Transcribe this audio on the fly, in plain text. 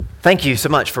Thank you so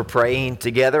much for praying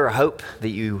together. I hope that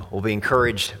you will be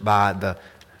encouraged by the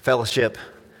fellowship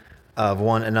of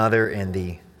one another and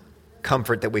the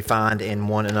comfort that we find in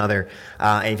one another.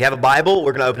 And if you have a Bible,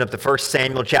 we're going to open up to 1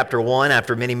 Samuel chapter 1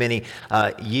 after many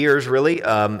years, really.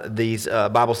 These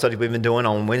Bible studies we've been doing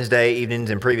on Wednesday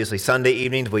evenings and previously Sunday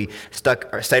evenings. We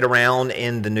stayed around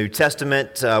in the New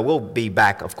Testament. We'll be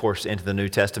back, of course, into the New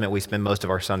Testament. We spend most of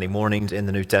our Sunday mornings in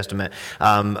the New Testament.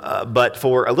 But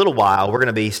for a little while, we're going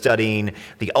to be studying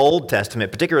the Old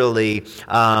Testament, particularly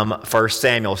 1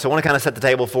 Samuel. So I want to kind of set the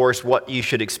table for us what you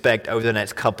should expect over the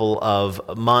next couple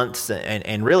of months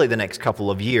and really the next couple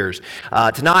of years.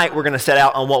 Tonight, we're going to set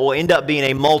out on what will end up being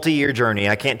a multi-year journey.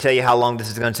 I can't tell you how long this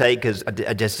is going to take because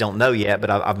I just don't know yet, but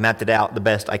I've mapped it out the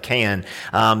best I can.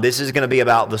 This is going to be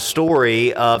about the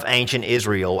story of ancient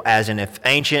Israel as an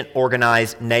ancient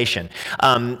organized nation.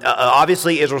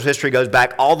 Obviously, Israel's history goes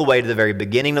back all the way to the very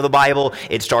beginning of the Bible.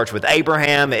 It starts with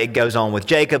Abraham. It goes on with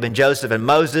Jacob and Joseph and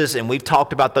Moses, and we've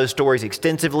talked about those stories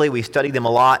extensively. We study them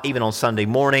a lot, even on Sunday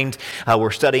mornings.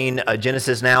 We're studying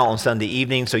Genesis now on Sunday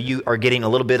evening, so you are getting a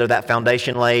little bit of that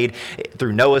foundation laid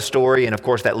through Noah's story, and of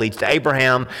course that leads to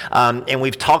Abraham. And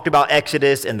we've talked about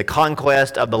Exodus and the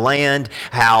conquest of the land,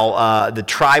 how the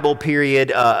tribal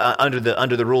period under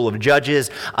the rule of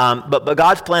judges. But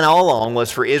God's plan all along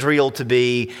was for Israel to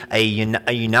be a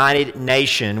united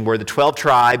nation where the 12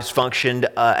 tribes functioned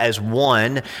as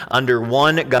one, under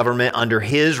one government, under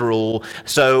His rule.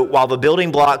 So while the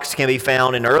building blocks can be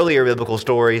found in earlier biblical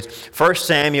stories, 1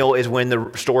 Samuel is when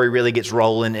the story really gets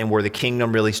rolling and where the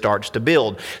kingdom really starts to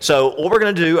build. So what we're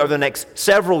going to do over the next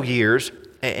several years,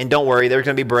 and don't worry, there's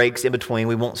going to be breaks in between.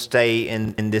 We won't stay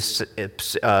in this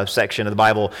section of the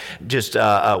Bible just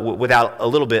without a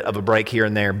little bit of a break here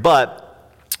and there. But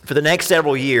for the next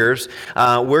several years,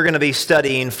 we're going to be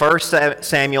studying 1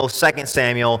 Samuel, 2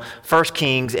 Samuel, 1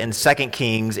 Kings, and 2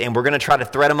 Kings, and we're going to try to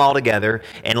thread them all together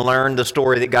and learn the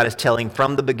story that God is telling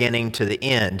from the beginning to the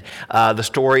end. The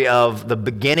story of the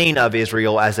beginning of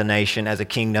Israel as a nation, as a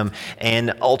kingdom,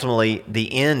 and ultimately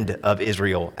the end of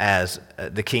Israel as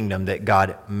the kingdom that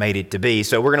God made it to be.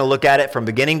 So we're going to look at it from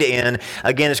beginning to end.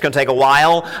 Again, it's going to take a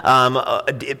while.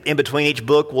 In between each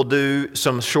book, we'll do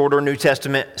some shorter New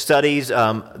Testament studies.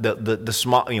 The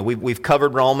small, we've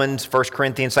covered Romans, 1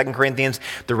 Corinthians, 2 Corinthians.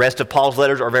 The rest of Paul's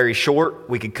letters are very short.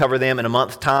 We could cover them in a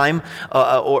month's time,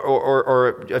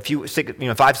 or a few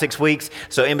 5-6 weeks.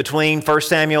 So in between 1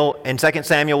 Samuel and 2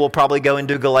 Samuel, we'll probably go and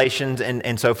do Galatians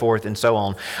and so forth and so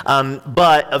on.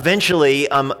 But eventually,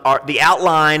 the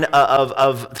outline of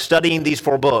studying these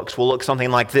 4 books will look something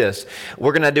like this.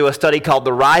 We're going to do a study called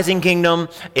The Rising Kingdom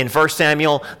in 1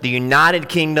 Samuel, The United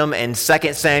Kingdom in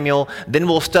 2 Samuel. Then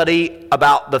we'll study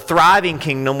about the Thriving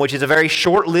Kingdom, which is a very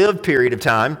short-lived period of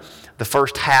time, the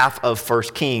first half of 1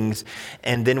 Kings.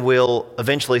 And then we'll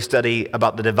eventually study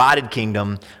about the Divided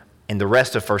Kingdom in the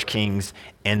rest of 1 Kings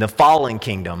and the Fallen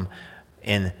Kingdom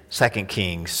in 2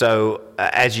 Kings. So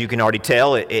as you can already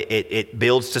tell, it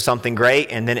builds to something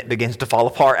great, and then it begins to fall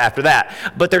apart after that.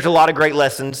 But there's a lot of great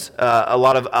lessons, a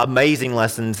lot of amazing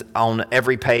lessons on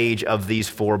every page of these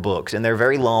 4 books, and they're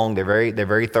very long, they're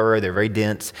very thorough, they're very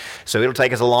dense. So it'll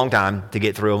take us a long time to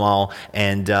get through them all.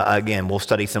 And again, we'll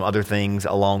study some other things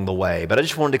along the way. But I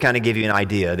just wanted to kind of give you an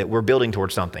idea that we're building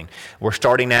towards something. We're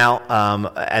starting out,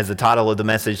 as the title of the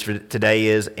message for today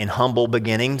is, in humble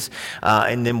beginnings,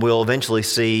 and then we'll eventually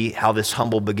see how this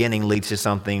humble beginning leads to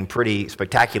something pretty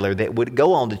spectacular that would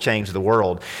go on to change the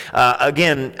world.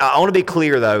 Again, I want to be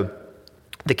clear, though.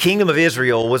 The kingdom of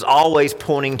Israel was always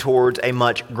pointing towards a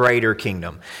much greater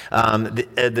kingdom.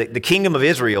 The kingdom of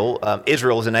Israel,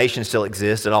 Israel as a nation still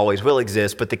exists, it always will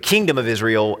exist, but the kingdom of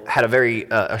Israel had a very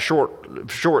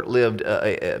short-lived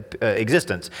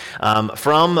existence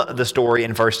from the story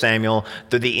in 1 Samuel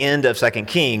to the end of 2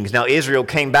 Kings. Now, Israel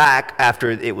came back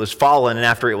after it was fallen and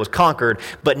after it was conquered,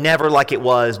 but never like it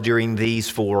was during these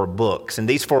 4 books. In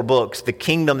these 4 books, the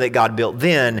kingdom that God built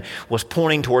then was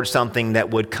pointing towards something that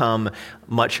would come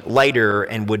much later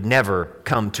and would never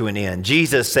come to an end.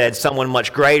 Jesus said someone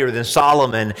much greater than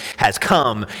Solomon has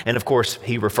come, and of course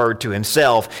he referred to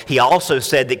himself. He also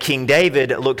said that King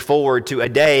David looked forward to a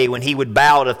day when he would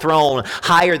bow to a throne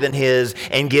higher than his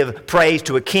and give praise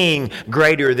to a king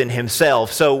greater than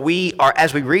himself. So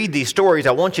as we read these stories,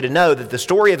 I want you to know that the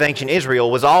story of ancient Israel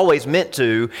was always meant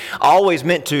to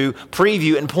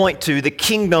preview and point to the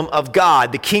kingdom of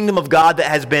God that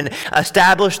has been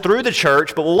established through the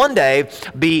church, but will one day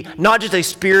be not just a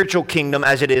spiritual kingdom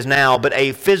as it is now, but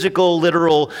a physical,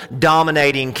 literal,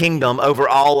 dominating kingdom over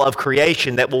all of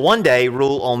creation that will one day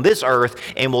rule on this earth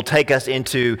and will take us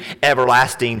into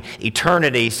everlasting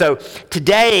eternity. So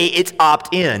today it's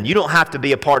opt-in. You don't have to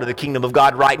be a part of the kingdom of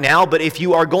God right now, but if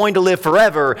you are going to live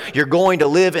forever, you're going to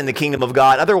live in the kingdom of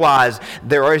God. Otherwise,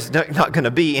 there is not going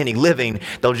to be any living.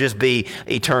 There'll just be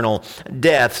eternal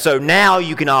death. So now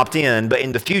you can opt in, but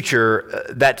in the future,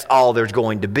 that's all there's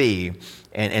going to be.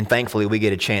 And thankfully, we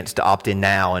get a chance to opt in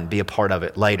now and be a part of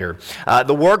it later.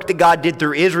 The work that God did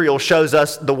through Israel shows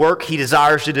us the work he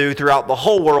desires to do throughout the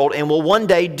whole world and will one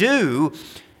day do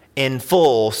in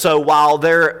full. So while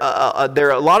there are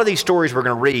a lot of these stories we're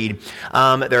going to read,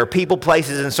 there are people,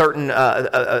 places, and certain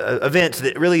events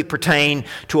that really pertain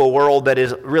to a world that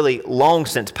is really long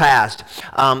since past.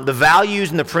 The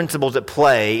values and the principles at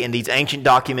play in these ancient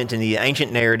documents and the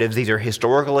ancient narratives, these are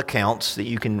historical accounts that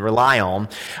you can rely on.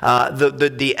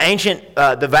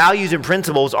 The values and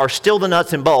principles are still the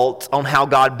nuts and bolts on how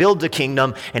God builds a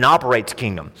kingdom and operates a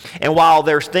kingdom. And while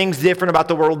there's things different about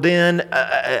the world then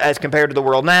as compared to the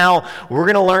world now, we're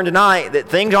going to learn tonight that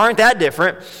things aren't that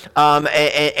different,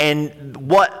 and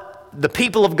what the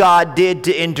people of God did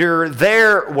to endure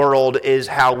their world is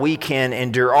how we can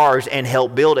endure ours and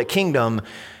help build a kingdom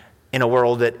in a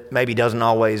world that maybe doesn't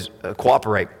always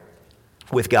cooperate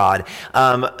with God.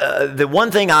 The one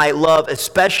thing I love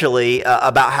especially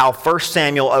about how 1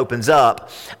 Samuel opens up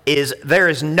is there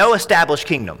is no established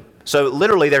kingdom. So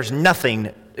literally there's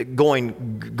nothing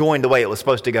going the way it was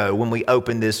supposed to go when we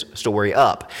open this story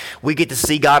up. We get to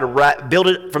see God build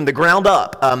it from the ground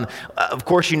up. Of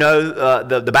course, you know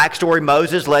the backstory.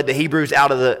 Moses led the Hebrews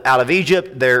out of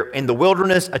Egypt. They're in the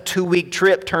wilderness. A 2-week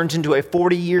trip turns into a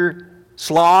 40-year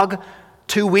slog.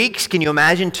 2 weeks. Can you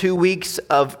imagine 2 weeks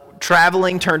of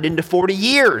traveling turned into 40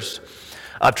 years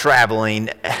of traveling?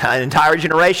 An entire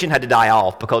generation had to die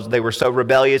off because they were so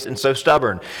rebellious and so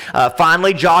stubborn.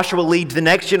 Finally, Joshua leads the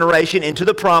next generation into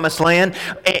the promised land,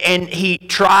 and he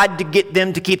tried to get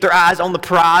them to keep their eyes on the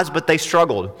prize, but they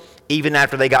struggled even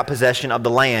after they got possession of the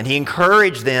land. He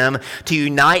encouraged them to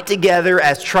unite together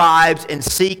as tribes and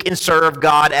seek and serve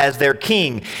God as their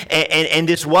king. And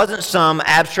this wasn't some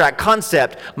abstract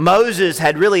concept. Moses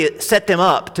had really set them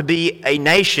up to be a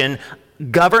nation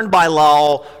governed by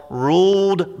law,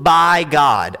 ruled by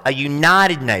God, a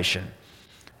united nation.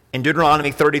 In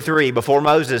Deuteronomy 33, before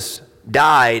Moses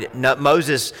died,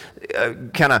 Moses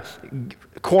kind of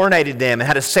coronated them and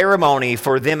had a ceremony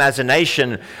for them as a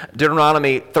nation.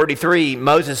 Deuteronomy 33,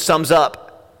 Moses sums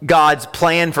up God's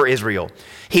plan for Israel.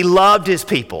 He loved his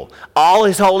people. All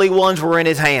his holy ones were in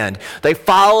his hand. They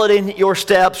followed in your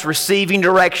steps, receiving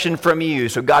direction from you.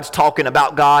 So God's talking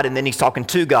about God, and then he's talking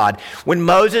to God. When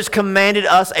Moses commanded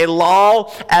us a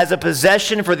law as a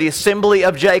possession for the assembly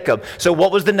of Jacob. So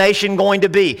what was the nation going to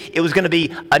be? It was going to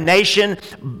be a nation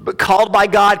called by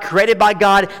God, created by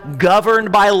God,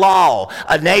 governed by law.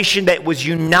 A nation that was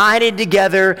united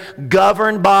together,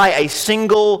 governed by a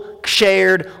single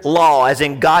shared law, as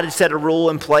in God had set a rule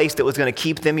in place that was going to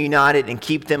keep them united and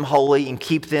keep them holy and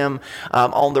keep them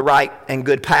on the right and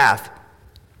good path.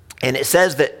 And it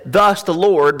says that thus the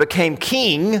Lord became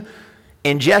king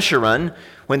in Jeshurun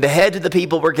when the heads of the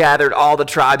people were gathered, all the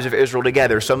tribes of Israel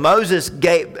together. So Moses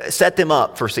set them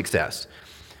up for success.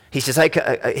 He says, "Hey,"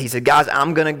 he said, "Guys,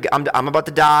 I'm about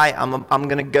to die. I'm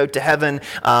gonna go to heaven.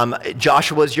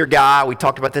 Joshua's your guy. We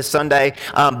talked about this Sunday.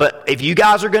 But if you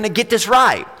guys are gonna get this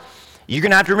right, you're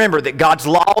going to have to remember that God's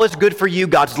law is good for you.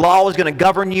 God's law is going to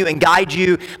govern you and guide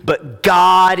you, but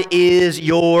God is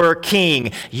your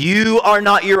king. You are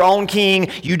not your own king.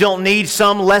 You don't need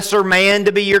some lesser man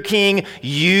to be your king.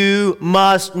 You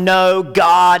must know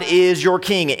God is your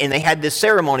king." And they had this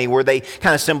ceremony where they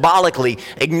kind of symbolically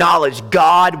acknowledged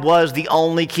God was the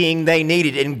only king they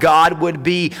needed, and God would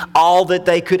be all that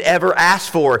they could ever ask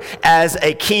for as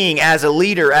a king, as a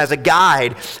leader, as a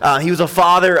guide. He was a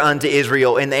father unto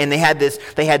Israel, and they had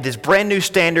this brand new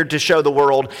standard to show the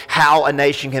world how a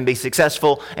nation can be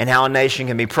successful and how a nation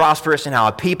can be prosperous and how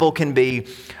a people can be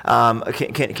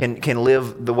can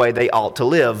live the way they ought to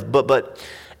live. But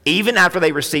even after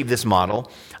they received this model,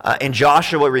 and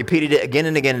Joshua repeated it again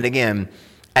and again and again,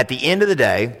 at the end of the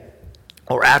day,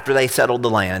 or after they settled the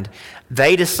land,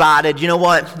 they decided, you know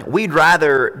what, we'd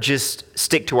rather just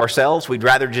stick to ourselves. We'd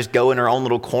rather just go in our own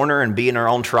little corner and be in our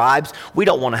own tribes. We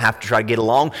don't want to have to try to get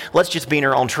along. Let's just be in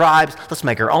our own tribes. Let's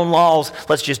make our own laws.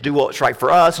 Let's just do what's right for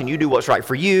us, and you do what's right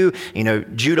for you. You know,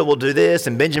 Judah will do this,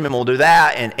 and Benjamin will do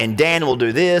that, and Dan will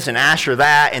do this, and Asher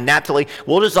that, and Naphtali.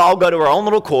 We'll just all go to our own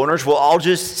little corners. We'll all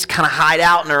just kind of hide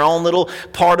out in our own little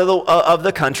part of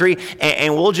the country,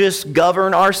 and we'll just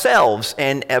govern ourselves.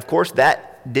 And, of course, that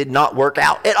did not work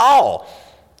out at all.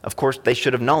 Of course, they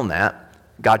should have known that.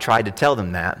 God tried to tell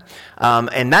them that.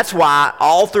 And that's why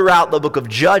all throughout the book of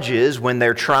Judges, when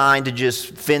they're trying to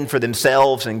just fend for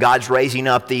themselves and God's raising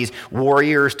up these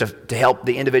warriors to help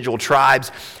the individual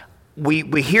tribes,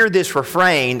 we hear this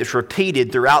refrain that's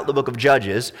repeated throughout the book of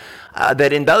Judges,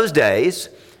 that in those days,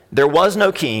 there was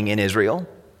no king in Israel.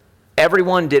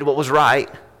 Everyone did what was right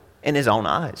in his own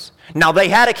eyes. Now, they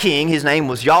had a king. His name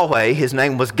was Yahweh. His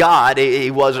name was God. He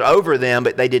was over them,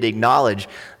 but they did acknowledge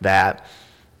that.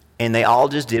 And they all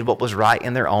just did what was right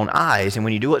in their own eyes. And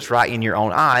when you do what's right in your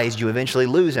own eyes, you eventually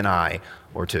lose an eye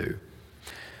or two.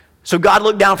 So God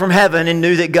looked down from heaven and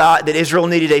knew that Israel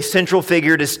needed a central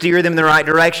figure to steer them in the right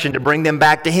direction, to bring them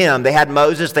back to him. They had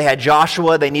Moses, they had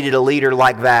Joshua, they needed a leader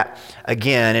like that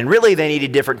again. And really they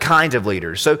needed different kinds of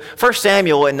leaders. So 1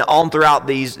 Samuel and on throughout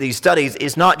these studies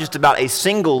is not just about a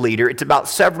single leader, it's about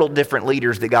several different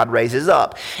leaders that God raises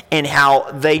up and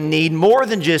how they need more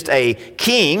than just a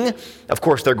king. Of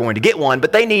course they're going to get one,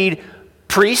 but they need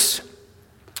priests,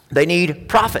 they need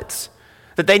prophets.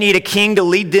 That they need a king to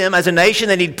lead them as a nation.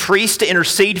 They need priests to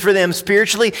intercede for them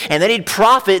spiritually. And they need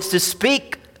prophets to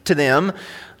speak to them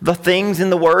the things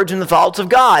and the words and the thoughts of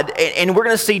God. And we're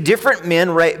going to see different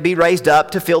men be raised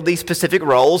up to fill these specific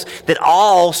roles that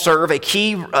all serve a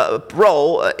key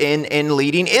role in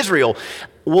leading Israel.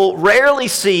 We'll rarely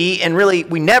see, and really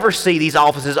we never see these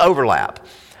offices overlap.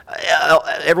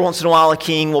 Every once in a while a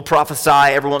king will prophesy,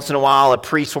 every once in a while a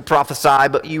priest will prophesy,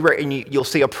 but you'll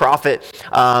see a prophet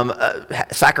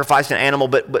sacrifice an animal,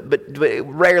 but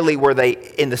rarely were they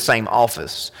in the same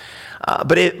office.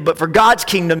 But for God's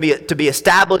kingdom to be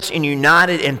established and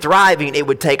united and thriving, it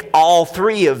would take all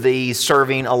three of these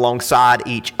serving alongside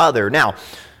each other. Now,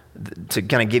 to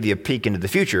kind of give you a peek into the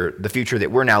future that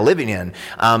we're now living in,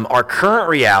 our current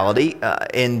reality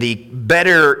in the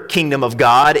better kingdom of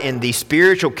God, in the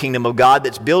spiritual kingdom of God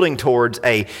that's building towards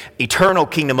a eternal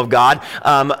kingdom of God,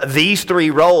 these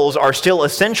three roles are still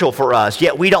essential for us.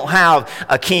 Yet we don't have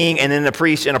a king and then a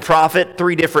priest and a prophet,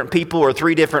 three different people or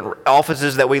three different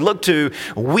offices that we look to.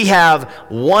 We have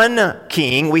one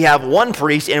king, we have one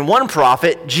priest, and one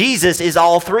prophet. Jesus is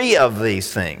all three of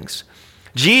these things.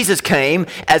 Jesus came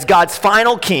as God's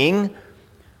final king,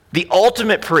 the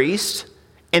ultimate priest,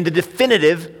 and the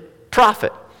definitive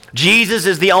prophet. Jesus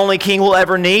is the only king we'll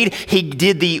ever need. He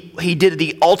did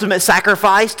the ultimate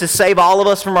sacrifice to save all of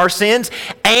us from our sins,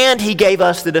 and he gave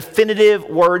us the definitive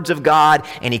words of God,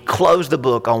 and he closed the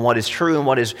book on what is true and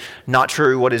what is not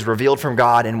true, what is revealed from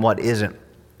God and what isn't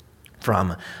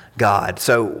from God.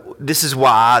 So this is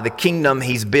why the kingdom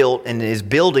he's built and is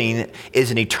building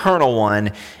is an eternal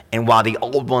one, and why the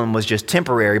old one was just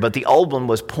temporary, but the old one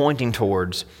was pointing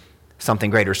towards something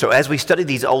greater. So as we study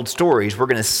these old stories, we're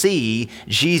going to see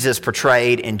Jesus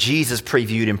portrayed and Jesus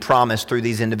previewed and promised through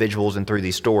these individuals and through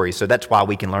these stories. So that's why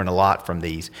we can learn a lot from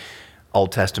these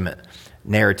Old Testament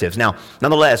narratives. Now,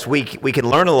 nonetheless, we can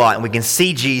learn a lot and we can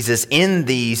see Jesus in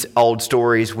these old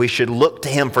stories. We should look to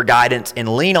him for guidance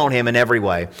and lean on him in every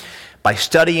way. By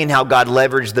studying how God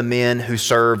leveraged the men who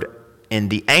served in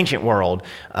the ancient world,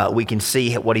 we can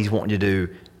see what he's wanting to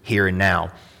do here and now.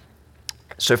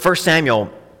 So 1 Samuel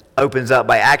opens up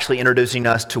by actually introducing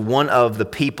us to one of the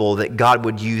people that God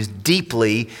would use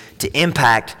deeply to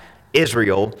impact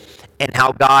Israel, and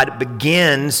how God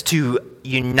begins to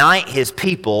unite his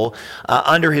people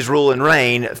under his rule and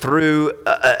reign through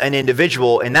an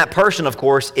individual. And that person, of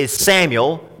course, is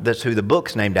Samuel. That's who the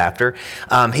book's named after.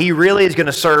 He really is going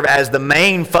to serve as the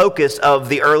main focus of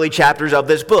the early chapters of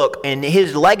this book. And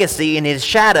his legacy and his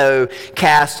shadow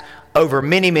cast over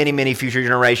many, many, many future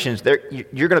generations.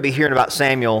 You're going to be hearing about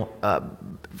Samuel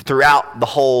throughout the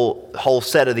whole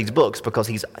set of these books, because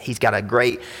he's got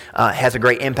has a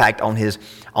great impact on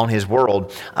his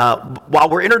world. While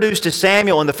we're introduced to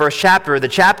Samuel in the first chapter, the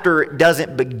chapter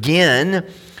doesn't begin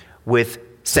with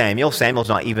Samuel. Samuel's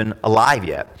not even alive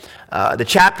yet. The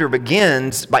chapter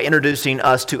begins by introducing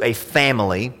us to a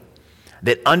family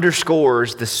that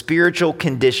underscores the spiritual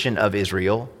condition of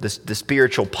Israel, the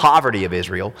spiritual poverty of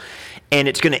Israel, and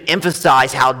it's going to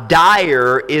emphasize how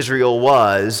dire Israel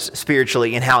was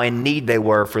spiritually and how in need they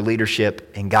were for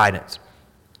leadership and guidance.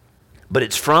 But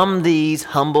it's from these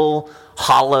humble,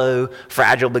 hollow,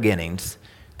 fragile beginnings,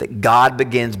 that God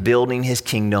begins building his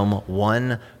kingdom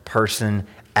one person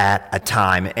at a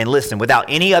time. And listen, without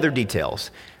any other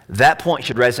details, that point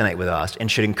should resonate with us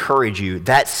and should encourage you.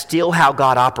 That's still how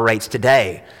God operates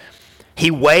today.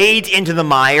 He wades into the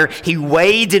mire, he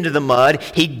wades into the mud,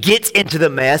 he gets into the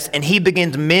mess, and he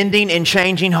begins mending and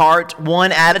changing hearts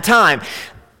one at a time.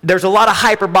 There's a lot of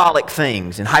hyperbolic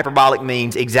things, and hyperbolic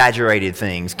means exaggerated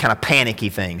things, kind of panicky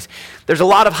things. There's a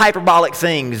lot of hyperbolic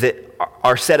things that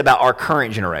are said about our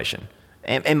current generation.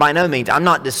 And by no means, I'm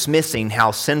not dismissing how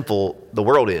sinful the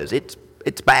world is.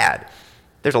 It's bad.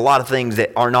 There's a lot of things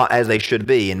that are not as they should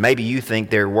be, and maybe you think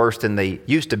they're worse than they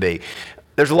used to be.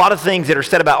 There's a lot of things that are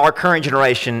said about our current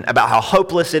generation, about how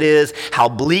hopeless it is, how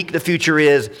bleak the future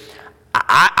is.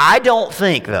 I don't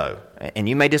think, though, and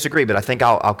you may disagree, but I think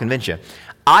I'll convince you.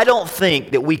 I don't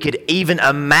think that we could even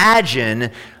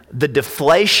imagine the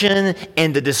deflation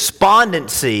and the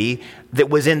despondency that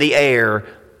was in the air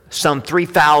some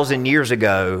 3,000 years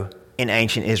ago in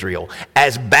ancient Israel.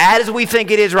 As bad as we think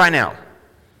it is right now,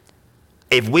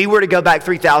 if we were to go back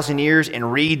 3,000 years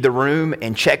and read the room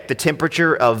and check the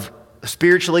temperature of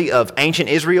spiritually of ancient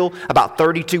Israel about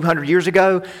 3,200 years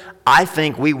ago, I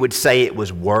think we would say it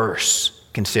was worse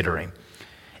considering.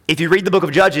 If you read the book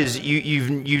of Judges,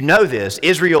 you know this.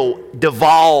 Israel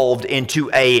devolved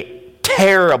into a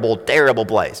terrible, terrible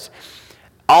place.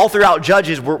 All throughout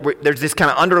Judges, there's this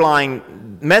kind of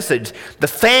underlying message. The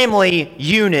family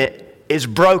unit is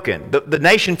broken. The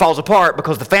nation falls apart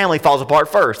because the family falls apart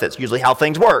first. That's usually how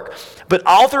things work. But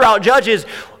all throughout Judges,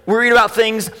 we read about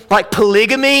things like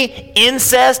polygamy,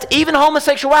 incest, even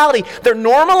homosexuality. They're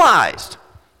normalized.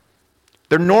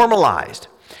 They're normalized.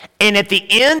 And at the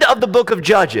end of the book of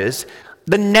Judges,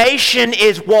 the nation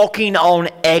is walking on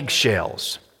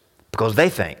eggshells because they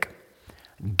think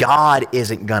God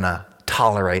isn't going to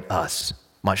tolerate us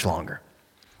much longer.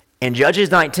 In Judges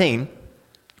 19,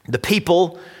 the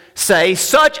people say,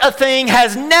 such a thing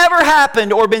has never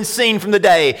happened or been seen from the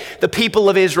day the people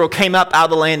of Israel came up out of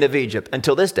the land of Egypt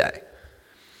until this day.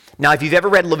 Now, if you've ever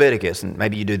read Leviticus, and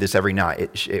maybe you do this every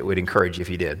night, it would encourage you if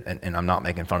you did, and I'm not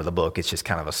making fun of the book, it's just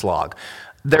kind of a slog.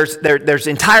 There's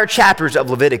entire chapters of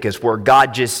Leviticus where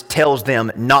God just tells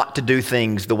them not to do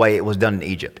things the way it was done in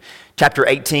Egypt. Chapter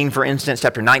 18, for instance,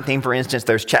 chapter 19, for instance,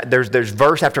 there's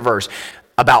verse after verse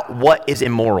about what is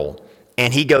immoral.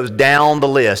 And he goes down the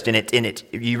list, and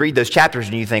you read those chapters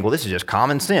and you think, well, this is just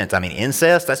common sense. I mean,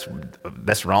 incest,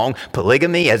 that's wrong.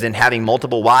 Polygamy, as in having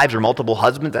multiple wives or multiple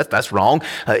husbands, that's wrong.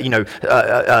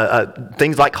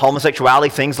 Things like homosexuality,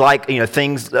 things like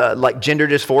gender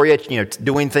dysphoria,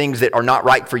 doing things that are not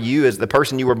right for you as the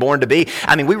person you were born to be.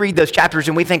 I mean, we read those chapters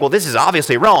and we think, well, this is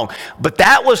obviously wrong. But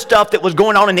that was stuff that was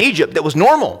going on in Egypt that was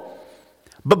normal.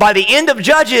 But by the end of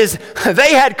Judges,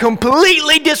 they had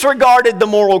completely disregarded the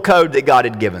moral code that God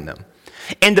had given them.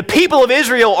 And the people of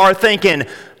Israel are thinking,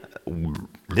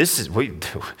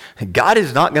 God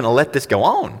is not going to let this go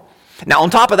on. Now, on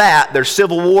top of that, there's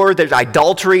civil war, there's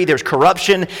idolatry, there's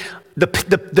corruption.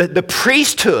 The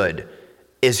priesthood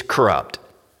is corrupt.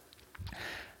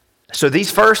 So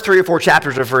these first 3 or 4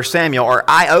 chapters of 1 Samuel are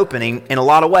eye-opening in a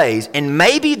lot of ways. And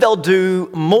maybe they'll do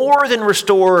more than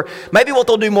restore, maybe what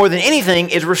they'll do more than anything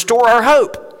is restore our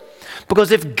hope.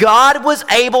 Because if God was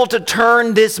able to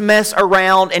turn this mess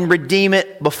around and redeem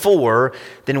it before,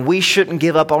 then we shouldn't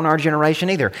give up on our generation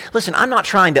either. Listen, I'm not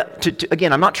trying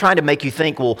I'm not trying to make you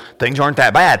think, well, things aren't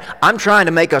that bad. I'm trying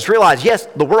to make us realize, yes,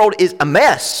 the world is a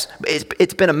mess.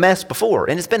 It's been a mess before,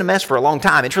 and it's been a mess for a long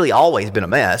time. It's really always been a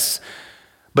mess.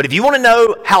 But if you want to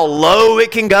know how low it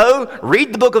can go,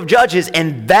 read the book of Judges,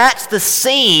 and that's the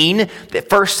scene that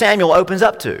 1 Samuel opens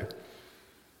up to.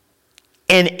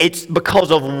 And it's because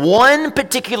of one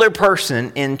particular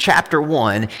person in chapter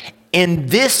 1 in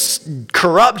this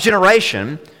corrupt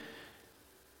generation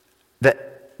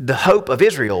that the hope of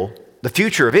Israel, the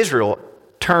future of Israel,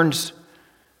 turns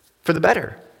for the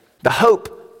better. The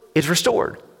hope is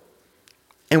restored.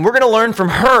 And we're going to learn from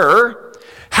her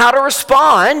how to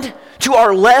respond to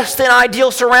our less than ideal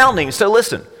surroundings. So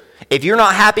listen, if you're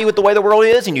not happy with the way the world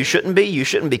is, and you shouldn't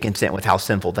be content with how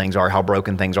sinful things are, how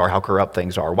broken things are, how corrupt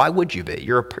things are. Why would you be?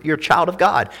 You're a child of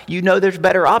God. You know there's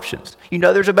better options. You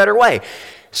know there's a better way.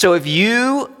 So if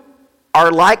you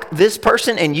are like this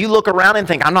person and you look around and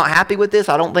think, I'm not happy with this,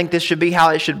 I don't think this should be how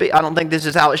it should be, I don't think this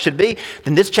is how it should be,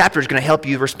 then this chapter is going to help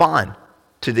you respond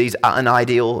to these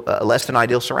less than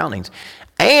ideal surroundings.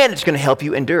 And it's going to help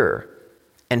you endure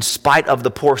in spite of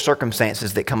the poor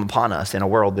circumstances that come upon us in a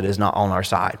world that is not on our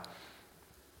side.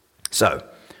 So,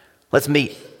 let's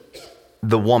meet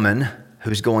the woman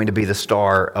who's going to be the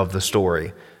star of the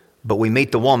story. But we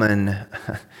meet the woman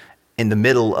in the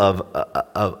middle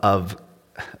of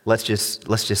let's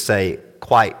just say,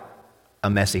 quite a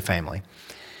messy family.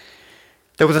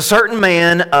 There was a certain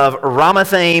man of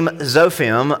Ramathaim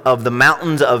Zophim of the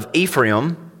mountains of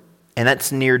Ephraim, and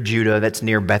that's near Judah, that's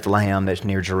near Bethlehem, that's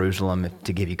near Jerusalem,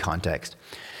 to give you context.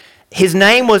 His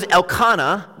name was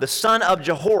Elkanah, the son of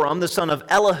Jehoram, the son of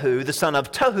Elihu, the son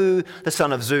of Tohu, the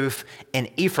son of Zuph, an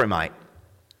Ephraimite.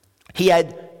 He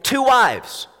had 2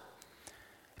 wives.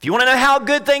 If you want to know how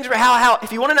good things were,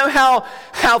 if you want to know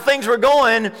how things were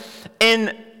going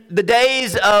in the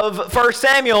days of 1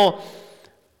 Samuel,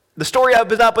 the story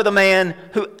opens up with a man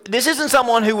who, this isn't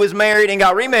someone who was married and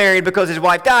got remarried because his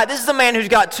wife died. This is a man who's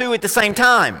got 2 at the same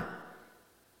time.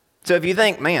 So if you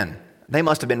think, man, they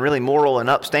must have been really moral and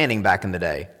upstanding back in the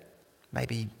day,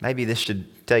 maybe this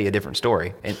should tell you a different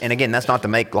story. And again, that's not to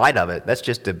make light of it. That's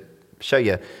just to show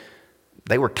you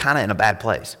they were kind of in a bad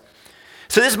place.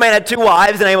 So this man had 2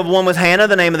 wives. The name of one was Hannah.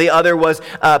 The name of the other was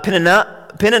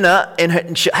Peninnah,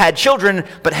 and had children,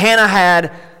 but Hannah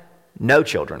had no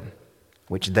children,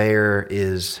 which there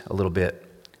is a little bit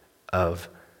of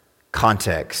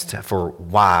context for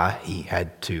why he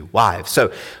had 2 wives. So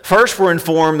first, we're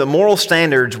informed the moral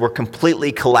standards were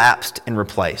completely collapsed and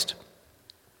replaced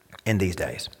in these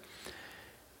days.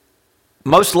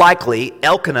 Most likely,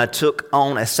 Elkanah took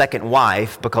on a second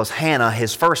wife because Hannah,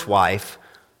 his first wife,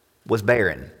 was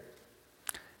barren.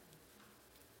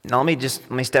 Now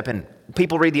let me step in.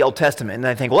 People read the Old Testament and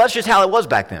they think, well, that's just how it was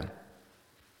back then.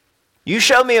 You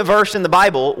show me a verse in the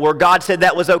Bible where God said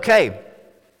that was okay.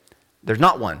 There's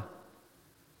not one.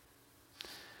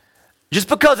 Just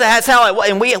because that's how it was,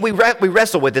 and we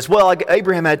wrestle with this. Well,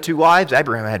 Abraham had 2 wives.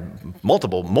 Abraham had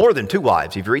more than 2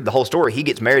 wives. If you read the whole story, he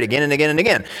gets married again and again and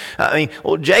again.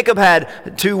 Jacob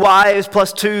had 2 wives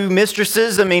plus 2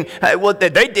 mistresses. They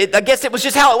did. I guess it was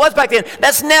just how it was back then.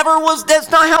 That's not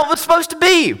how it was supposed to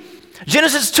be.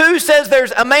 Genesis 2 says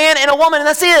there's a man and a woman, and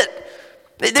that's it.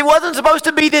 It wasn't supposed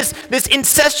to be this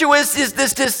incestuous,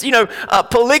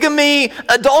 polygamy,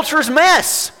 adulterous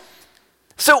mess.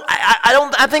 So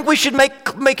I think we should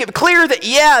make it clear that,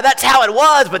 yeah, that's how it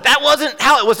was, but that wasn't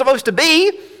how it was supposed to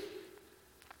be.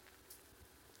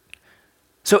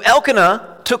 So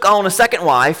Elkanah took on a second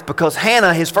wife because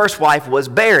Hannah, his first wife, was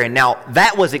barren. Now,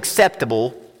 that was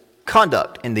acceptable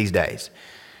conduct in these days.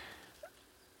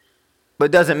 But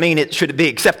it doesn't mean it should be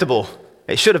acceptable.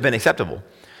 It should have been acceptable.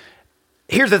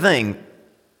 Here's the thing.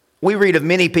 We read of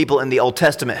many people in the Old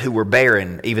Testament who were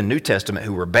barren, even New Testament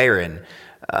who were barren.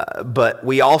 But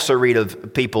we also read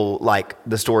of people like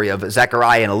the story of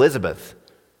Zechariah and Elizabeth.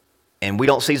 And we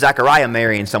don't see Zechariah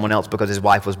marrying someone else because his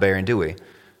wife was barren, do we?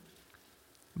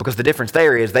 Because the difference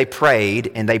there is they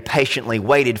prayed and they patiently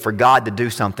waited for God to do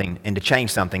something and to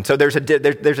change something. So there's a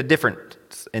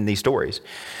difference in these stories.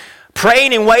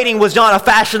 Praying and waiting was not a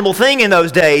fashionable thing in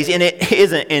those days, and it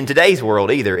isn't in today's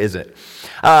world either, is it?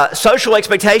 Social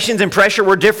expectations and pressure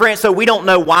were different, so we don't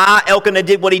know why Elkanah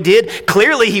did what he did.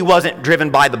 Clearly, he wasn't driven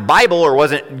by the Bible or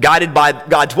wasn't guided by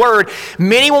God's word.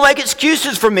 Many will make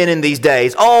excuses for men in these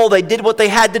days. Oh, they did what they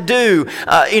had to do.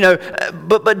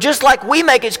 But just like we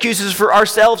make excuses for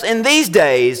ourselves in these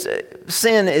days,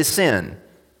 sin is sin.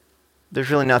 There's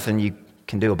really nothing you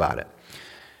can do about it.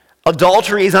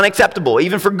 Adultery is unacceptable,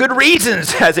 even for good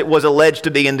reasons, as it was alleged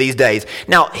to be in these days.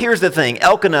 Now, here's the thing.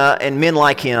 Elkanah and men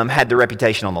like him had their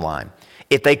reputation on the line.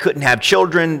 If they couldn't have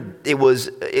children, it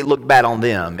looked bad on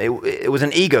them. It was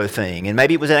an ego thing, and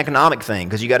maybe it was an economic thing,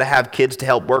 because you got to have kids to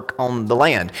help work on the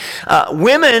land.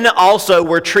 Women also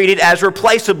were treated as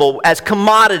replaceable, as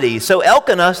commodities. So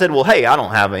Elkanah said, well, hey, I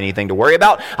don't have anything to worry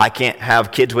about. I can't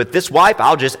have kids with this wife.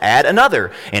 I'll just add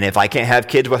another. And if I can't have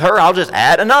kids with her, I'll just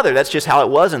add another. That's just how it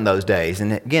was in those days.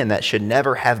 And again, that should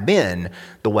never have been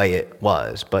the way it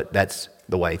was, but that's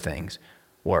the way things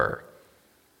were.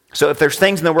 So if there's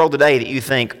things in the world today that you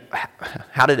think,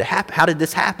 how did it happen? How did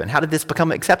this happen? How did this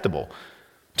become acceptable?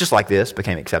 Just like this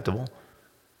became acceptable.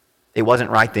 It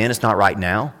wasn't right then. It's not right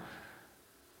now.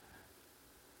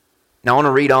 Now I want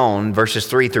to read on verses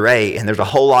 3 through 8, and there's a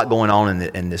whole lot going on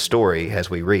in this story as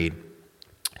we read.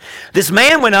 This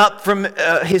man went up from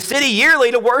his city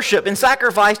yearly to worship and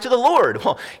sacrifice to the Lord.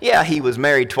 Well, yeah, he was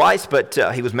married twice, but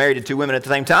he was married to 2 women at the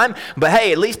same time. But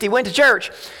hey, at least he went to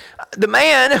church. The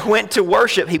man went to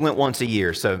worship. He went once a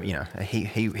year, so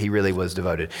he really was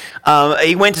devoted.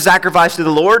 He went to sacrifice to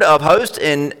the Lord of hosts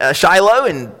in Shiloh,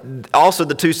 and also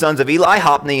the two sons of Eli,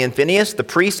 Hophni and Phinehas, the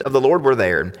priests of the Lord, were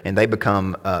there, and they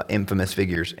become infamous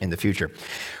figures in the future.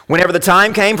 Whenever the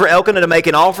time came for Elkanah to make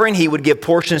an offering, he would give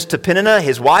portions to Peninnah,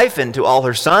 his wife, and to all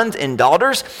her sons and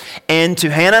daughters. And to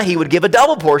Hannah, he would give a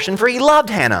double portion, for he loved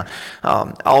Hannah,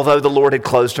 although the Lord had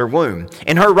closed her womb.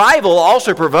 And her rival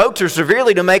also provoked her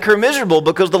severely to make her miserable,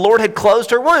 because the Lord had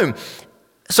closed her womb.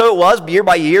 So it was year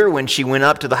by year when she went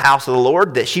up to the house of the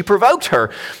Lord that she provoked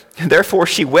her. Therefore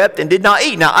she wept and did not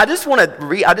eat. Now I just want to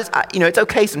read. It's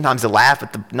okay sometimes to laugh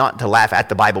at not to laugh at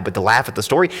the Bible, but to laugh at the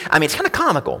story. I mean, it's kind of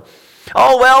comical.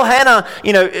 Oh, well, Hannah,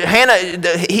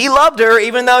 he loved her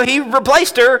even though he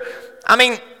replaced her. I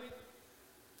mean,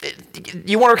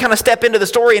 you want to kind of step into the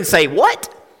story and say,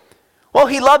 what? Well,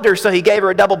 he loved her, so he gave her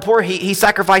a double portion. He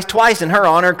sacrificed twice in her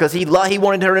honor because he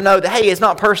wanted her to know that, hey, it's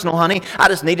not personal, honey. I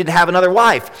just needed to have another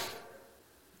wife.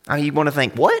 I mean, you want to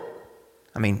think, what?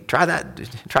 I mean, try that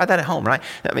at home, right?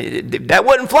 I mean, that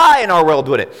wouldn't fly in our world,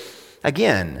 would it?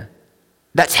 Again,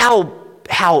 that's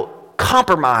how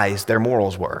compromised their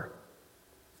morals were.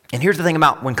 And here's the thing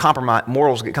about when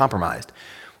morals get compromised.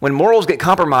 When morals get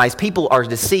compromised, people are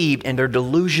deceived and they're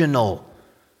delusional.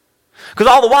 Because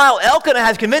all the while, Elkanah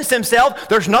has convinced himself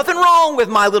there's nothing wrong with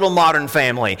my little modern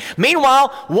family. Meanwhile,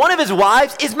 one of his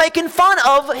wives is making fun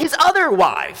of his other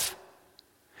wife.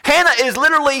 Hannah is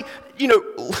literally,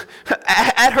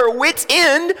 at her wit's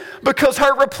end because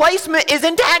her replacement is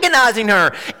antagonizing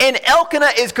her. And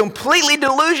Elkanah is completely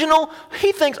delusional.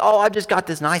 He thinks, I've just got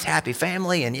this nice, happy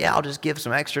family, and I'll just give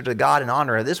some extra to God in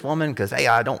honor of this woman because, hey,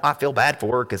 I feel bad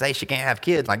for her because, hey, she can't have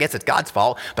kids. I guess it's God's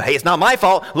fault, but hey, it's not my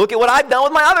fault. Look at what I've done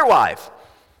with my other wife.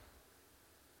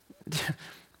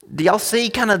 Do y'all see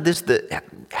kind of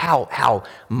how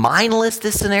mindless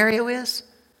this scenario is?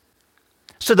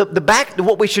 So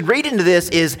what we should read into this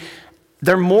is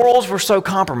their morals were so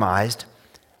compromised,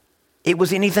 it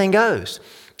was anything goes.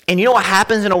 And you know what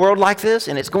happens in a world like this,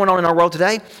 and it's going on in our world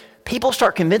today? People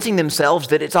start convincing themselves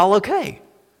that it's all okay.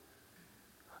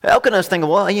 Elkanah's thinking,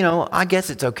 well, I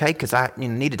guess it's okay because I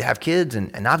needed to have kids,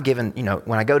 and I've given,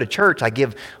 when I go to church, I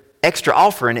give extra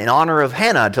offering in honor of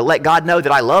Hannah to let God know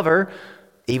that I love her,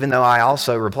 even though I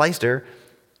also replaced her.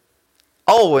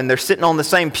 Oh, and they're sitting on the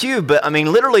same pew, but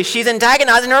literally she's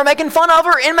antagonizing her, making fun of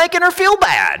her, and making her feel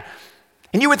bad.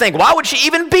 And you would think, why would she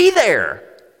even be there?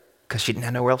 Because she didn't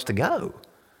have nowhere else to go.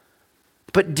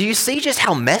 But do you see just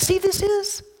how messy this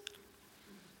is?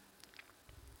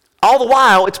 All the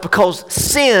while, it's because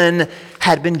sin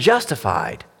had been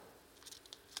justified.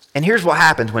 And here's what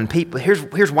happens when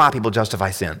here's why people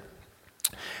justify sin.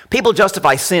 People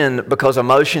justify sin because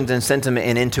emotions and sentiment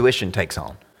and intuition takes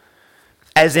on.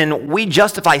 As in, we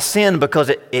justify sin because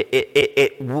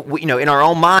in our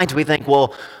own minds we think,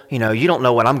 well, you don't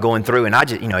know what I'm going through, and I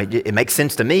just, it makes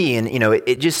sense to me, and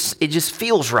it just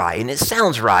feels right, and it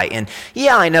sounds right, and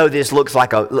yeah, I know this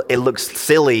it looks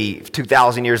silly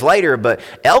 2,000 years later, but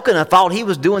Elkanah thought he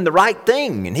was doing the right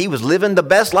thing, and he was living the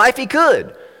best life he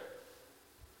could.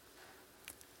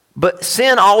 But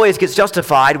sin always gets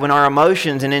justified when our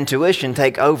emotions and intuition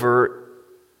take over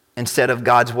instead of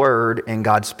God's word and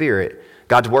God's spirit.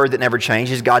 God's word that never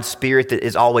changes, God's spirit that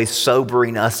is always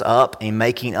sobering us up and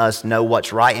making us know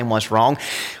what's right and what's wrong.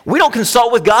 We don't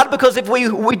consult with God because if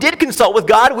we did consult with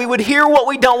God, we would hear what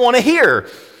we don't want to hear.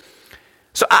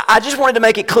 So I just wanted to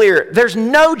make it clear, there's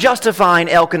no justifying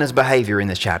Elkanah's behavior in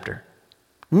this chapter.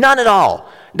 None at all.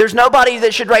 There's nobody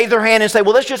that should raise their hand and say,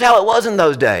 well, that's just how it was in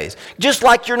those days. Just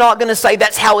like you're not going to say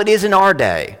that's how it is in our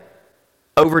day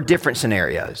over different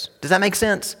scenarios. Does that make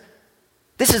sense?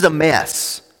 This is a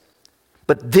mess.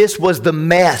 But this was the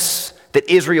mess that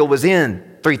Israel was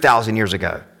in 3,000 years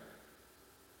ago.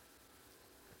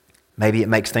 Maybe it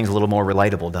makes things a little more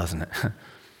relatable, doesn't it?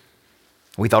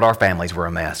 We thought our families were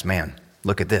a mess. Man,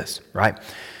 look at this, right?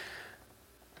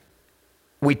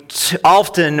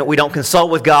 Often we don't consult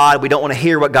with God. We don't want to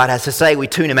hear what God has to say. We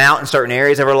tune him out in certain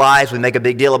areas of our lives. We make a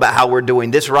big deal about how we're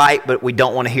doing this right, but we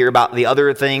don't want to hear about the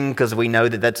other thing because we know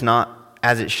that that's not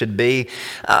as it should be.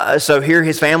 So here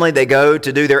his family, they go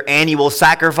to do their annual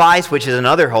sacrifice, which is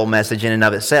another whole message in and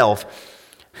of itself.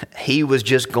 He was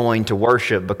just going to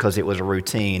worship because it was a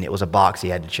routine. It was a box he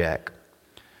had to check.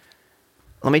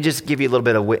 Let me just give you a little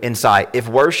bit of insight. If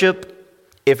worship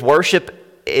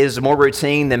is more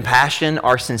routine than passion,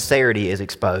 our sincerity is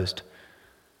exposed.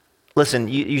 Listen,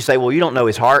 you say, well, you don't know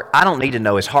his heart. I don't need to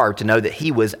know his heart to know that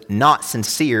he was not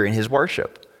sincere in his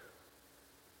worship.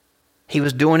 He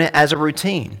was doing it as a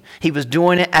routine. He was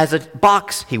doing it as a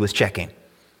box he was checking.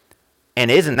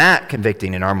 And isn't that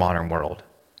convicting in our modern world?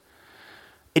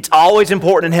 It's always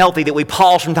important and healthy that we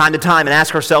pause from time to time and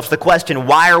ask ourselves the question,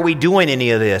 why are we doing any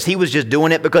of this? He was just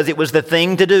doing it because it was the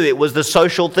thing to do. It was the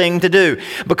social thing to do.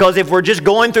 Because if we're just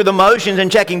going through the motions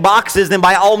and checking boxes, then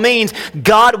by all means,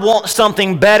 God wants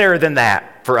something better than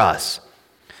that for us.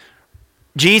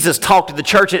 Jesus talked to the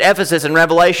church at Ephesus in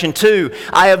Revelation 2.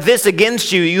 I have this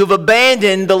against you. You have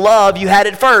abandoned the love you had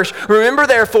at first. Remember,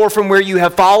 therefore, from where you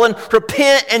have fallen,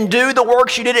 repent and do the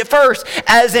works you did at first.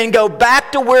 As in, go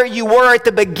back to where you were at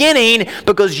the beginning,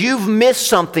 because you've missed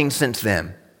something since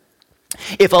then.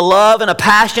 If a love and a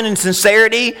passion and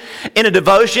sincerity in a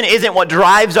devotion isn't what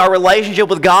drives our relationship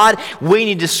with God, we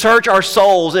need to search our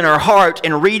souls and our hearts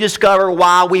and rediscover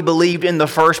why we believed in the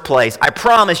first place. I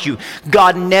promise you,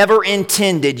 God never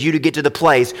intended you to get to the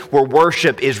place where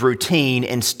worship is routine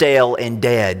and stale and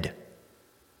dead.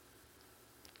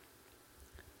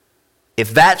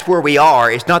 If that's where we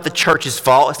are, it's not the church's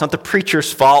fault, it's not the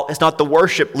preacher's fault, it's not the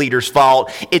worship leader's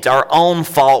fault, it's our own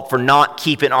fault for not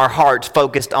keeping our hearts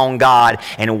focused on God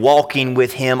and walking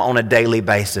with Him on a daily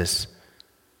basis.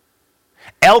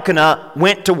 Elkanah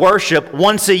went to worship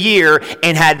once a year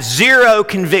and had zero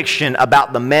conviction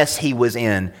about the mess he was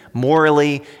in,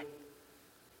 morally,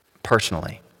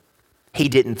 personally. He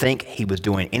didn't think he was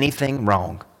doing anything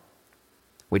wrong,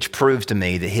 which proves to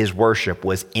me that his worship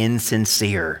was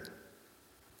insincere.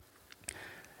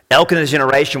 Elkanah's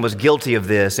generation was guilty of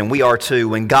this, and we are too.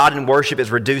 When God in worship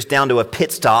is reduced down to a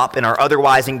pit stop in our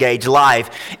otherwise engaged life,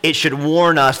 it should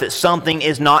warn us that something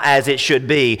is not as it should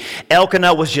be.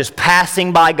 Elkanah was just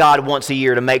passing by God once a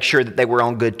year to make sure that they were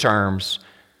on good terms,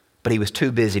 but he was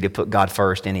too busy to put God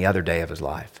first any other day of his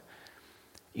life.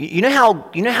 You know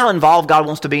how involved God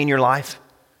wants to be in your life?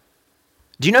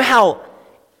 Do you know how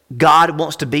God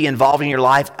wants to be involved in your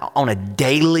life on a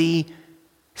daily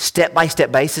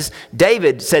step-by-step basis?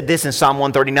 David said this in Psalm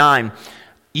 139.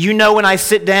 You know when I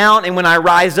sit down and when I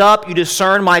rise up, you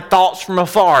discern my thoughts from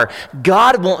afar.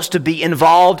 God wants to be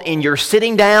involved in your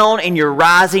sitting down and your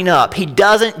rising up. He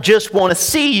doesn't just want to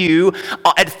see you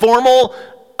at formal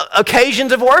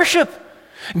occasions of worship.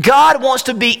 God wants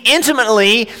to be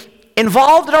intimately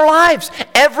involved in our lives.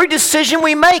 Every decision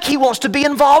we make, He wants to be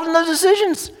involved in those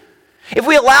decisions. If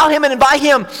we allow Him and invite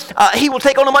Him, He will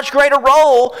take on a much greater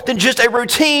role than just a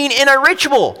routine and a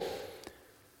ritual.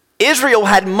 Israel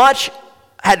had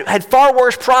far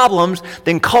worse problems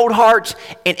than cold hearts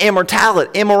and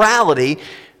immorality.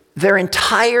 Their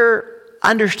entire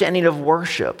understanding of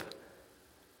worship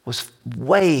was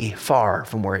way far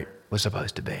from where it was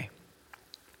supposed to be.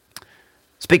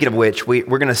 Speaking of which, we're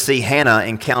going to see Hannah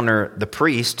encounter the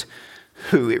priest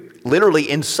who literally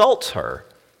insults her.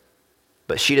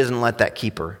 But she doesn't let that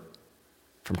keep her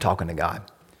from talking to God.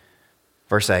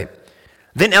 Verse 8.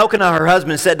 Then Elkanah, her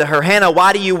husband, said to her, Hannah,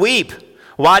 why do you weep?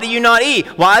 Why do you not eat?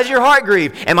 Why is your heart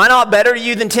grieved? Am I not better to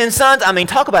you than 10 sons? I mean,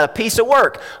 talk about a piece of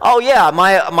work. Oh yeah,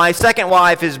 my second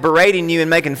wife is berating you and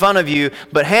making fun of you.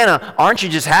 But Hannah, aren't you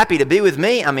just happy to be with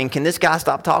me? I mean, can this guy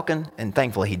stop talking? And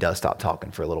thankfully he does stop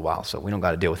talking for a little while, so we don't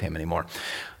got to deal with him anymore.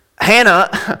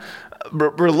 Hannah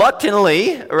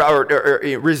reluctantly or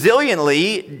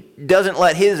resiliently doesn't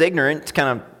let his ignorance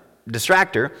kind of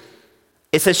distract her.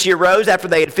 It says she arose after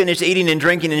they had finished eating and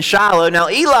drinking in Shiloh. Now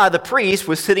Eli the priest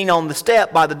was sitting on the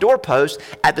step by the doorpost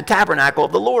at the tabernacle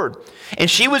of the Lord. And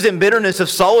she was in bitterness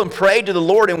of soul and prayed to the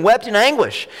Lord and wept in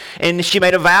anguish. And she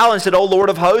made a vow and said, O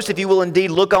Lord of hosts, if you will indeed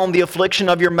look on the affliction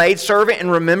of your maidservant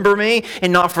and remember me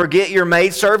and not forget your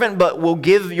maidservant, but will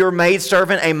give your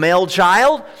maidservant a male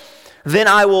child, then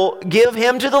I will give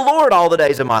him to the Lord all the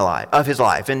days of his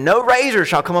life, and no razor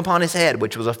shall come upon his head,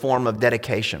 which was a form of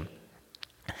dedication.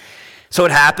 So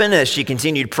it happened as she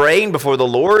continued praying before the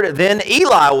Lord, then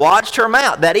Eli watched her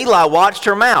mouth.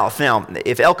 Now,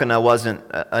 if Elkanah wasn't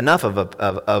enough of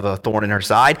a thorn in her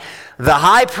side, the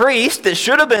high priest that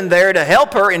should have been there to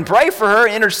help her and pray for her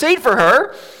and intercede for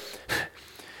her,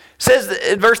 says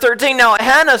in verse 13, now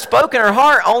Hannah spoke in her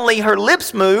heart, only her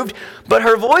lips moved, but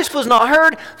her voice was not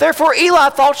heard. Therefore Eli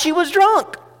thought she was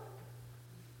drunk.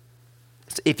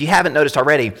 If you haven't noticed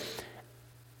already,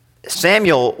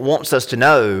 Samuel wants us to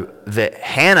know that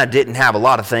Hannah didn't have a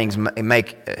lot of things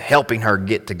helping her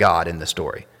get to God in the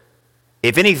story.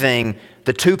 If anything,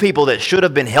 the two people that should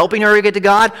have been helping her get to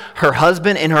God, her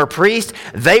husband and her priest,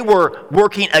 they were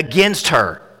working against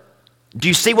her. Do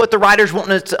you see what the writers want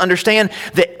us to understand?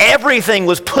 That everything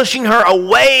was pushing her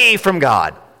away from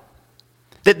God.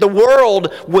 That the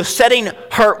world was set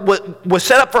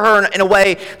up for her in a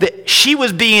way that she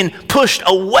was being pushed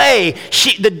away.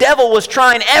 The devil was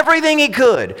trying everything he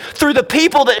could through the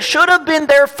people that should have been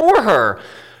there for her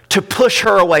to push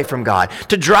her away from God,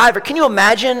 to drive her. Can you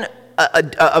imagine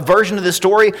a version of this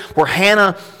story where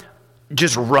Hannah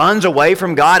just runs away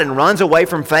from God and runs away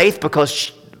from faith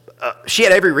because she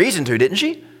had every reason to, didn't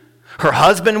she? Her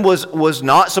husband was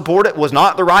not supportive, was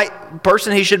not the right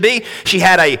person he should be. She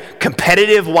had a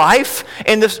competitive wife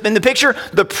in the picture.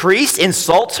 The priest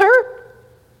insults her.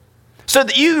 So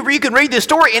that you can read this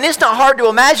story, and it's not hard to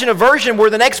imagine a version where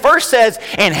the next verse says,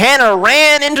 and Hannah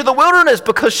ran into the wilderness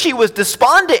because she was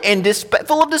despondent and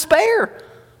full of despair.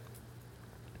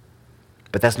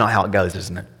 But that's not how it goes,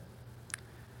 isn't it?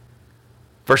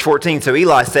 Verse 14, so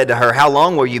Eli said to her, how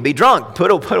long will you be drunk?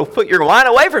 Put your wine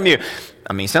away from you.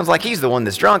 I mean, it sounds like he's the one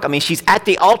that's drunk. I mean, she's at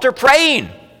the altar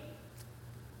praying.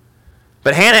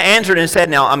 But Hannah answered and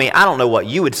said, now, I mean, I don't know what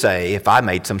you would say if I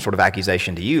made some sort of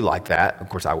accusation to you like that. Of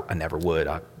course, I never would.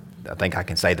 I think I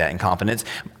can say that in confidence.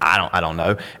 I don't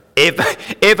know.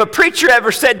 If a preacher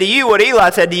ever said to you what Eli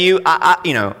said to you,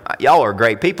 y'all are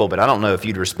great people, but I don't know if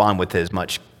you'd respond with as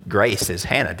much grace as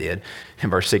Hannah did in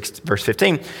verse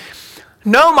 15.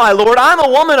 No, my Lord, I'm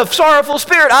a woman of sorrowful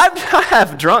spirit. I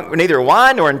have drunk neither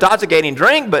wine nor intoxicating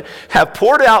drink, but have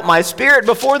poured out my spirit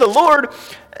before the Lord.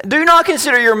 Do not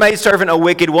consider your maidservant a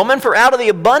wicked woman, for out of the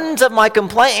abundance of my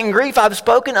complaint and grief I've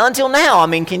spoken until now. I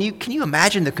mean, can you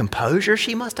imagine the composure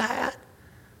she must have had?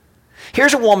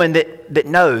 Here's a woman that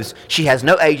knows she has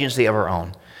no agency of her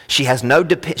own. She has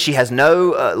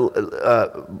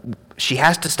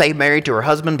to stay married to her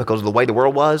husband because of the way the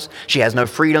world was. She has no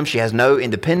freedom. She has no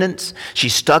independence.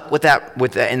 She's stuck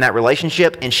in that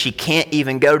relationship, and she can't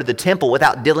even go to the temple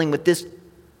without dealing with this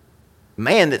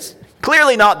man that's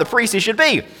clearly not the priest he should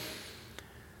be.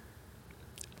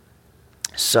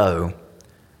 So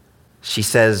she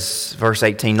says, verse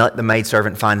 18, let the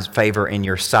maidservant find favor in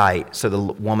your sight. So the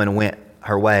woman went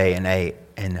her way and ate,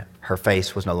 and her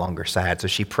face was no longer sad. So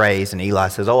she prays, and Eli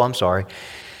says, oh, I'm sorry.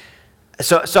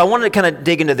 So I wanted to kind of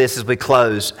dig into this as we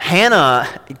close. Hannah,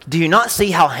 do you not see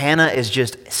how Hannah is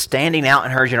just standing out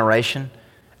in her generation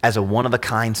as a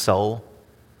one-of-a-kind soul?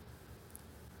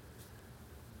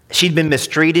 She'd been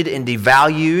mistreated and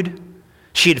devalued.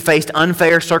 She had faced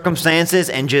unfair circumstances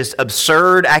and just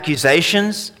absurd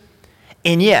accusations.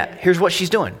 And yet, here's what she's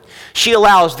doing. She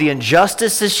allows the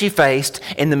injustices she faced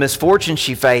and the misfortune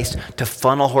she faced to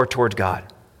funnel her towards God.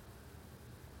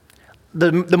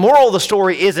 The moral of the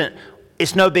story isn't,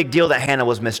 it's no big deal that Hannah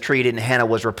was mistreated and Hannah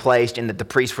was replaced and that the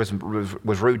priest was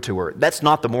rude to her. That's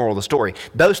not the moral of the story.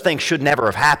 Those things should never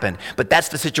have happened, but that's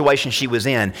the situation she was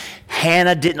in.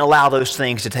 Hannah didn't allow those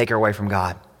things to take her away from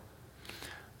God.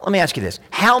 Let me ask you this.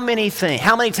 How many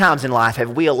times in life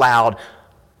have we allowed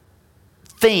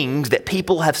things that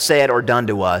people have said or done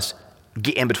to us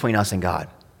get in between us and God?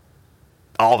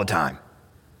 All the time.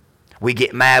 We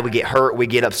get mad, we get hurt, we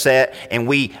get upset, and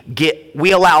we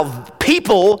allow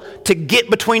people to get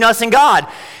between us and God.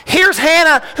 Here's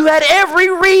Hannah, who had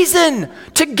every reason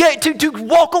to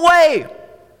walk away.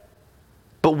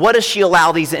 But what does she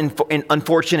allow these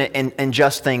unfortunate and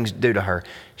unjust things do to her?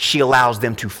 She allows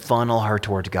them to funnel her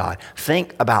towards God.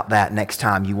 Think about that next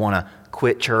time you want to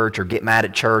quit church or get mad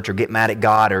at church or get mad at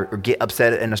God or get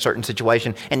upset in a certain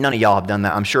situation. And none of y'all have done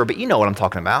that, I'm sure, but you know what I'm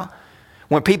talking about.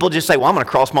 When people just say, well, I'm going to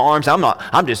cross my arms,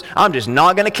 I'm just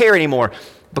not going to care anymore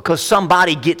because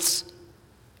somebody gets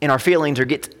in our feelings or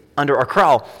gets under our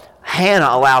crawl. Hannah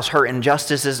allows her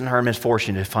injustices and her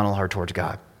misfortune to funnel her towards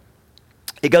God.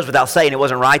 It goes without saying it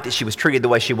wasn't right that she was treated the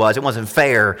way she was. It wasn't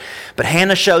fair. But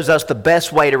Hannah shows us the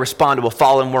best way to respond to a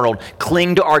fallen world.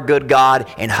 Cling to our good God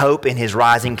and hope in his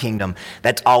rising kingdom.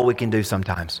 That's all we can do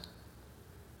sometimes.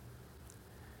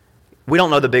 We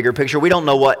don't know the bigger picture. We don't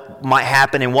know what might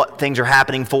happen and what things are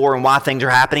happening for and why things are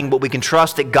happening, but we can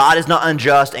trust that God is not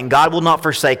unjust and God will not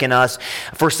forsake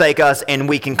us, and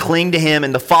we can cling to him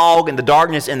in the fog and the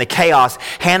darkness and the chaos.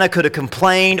 Hannah could have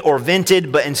complained or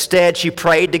vented, but instead she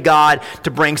prayed to God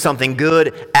to bring something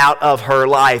good out of her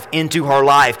life, into her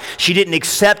life. She didn't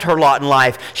accept her lot in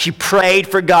life. She prayed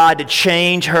for God to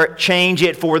change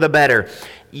it for the better.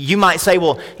 You might say,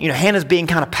 well, Hannah's being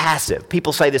kind of passive.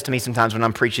 People say this to me sometimes when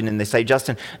I'm preaching, and they say,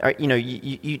 Justin,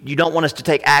 you don't want us to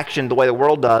take action the way the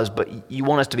world does, but you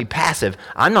want us to be passive.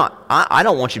 I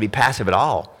don't want you to be passive at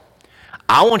all.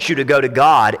 I want you to go to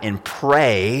God and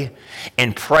pray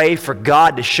for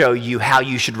God to show you how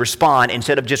you should respond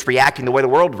instead of just reacting the way the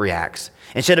world reacts,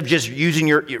 instead of just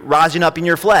rising up in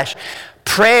your flesh.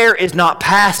 Prayer is not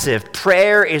passive.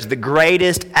 Prayer is the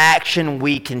greatest action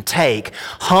we can take.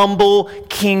 Humble,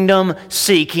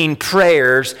 kingdom-seeking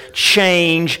prayers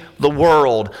change the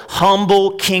world.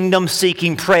 Humble,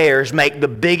 kingdom-seeking prayers make the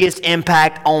biggest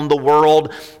impact on the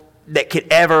world that could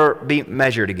ever be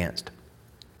measured against.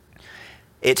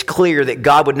 It's clear that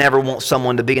God would never want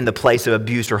someone to be in the place of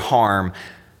abuse or harm.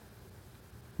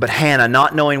 But Hannah,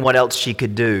 not knowing what else she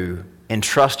could do,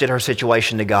 entrusted her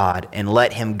situation to God and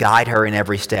let him guide her in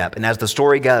every step. And as the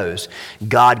story goes,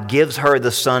 God gives her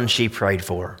the son she prayed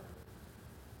for.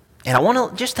 And I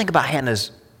want to just think about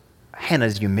Hannah's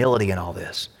humility in all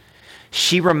this.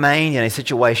 She remained in a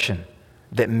situation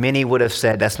that many would have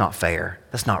said, that's not fair,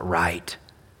 that's not right.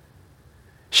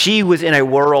 She was in a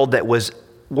world that was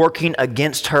working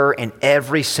against her in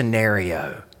every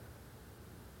scenario.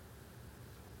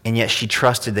 And yet she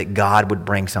trusted that God would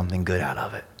bring something good out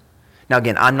of it. Now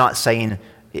again, I'm not saying,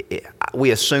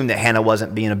 we assume that Hannah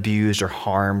wasn't being abused or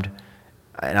harmed,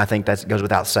 and I think that goes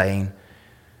without saying.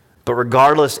 But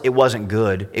regardless, it wasn't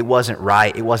good, it wasn't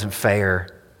right, it wasn't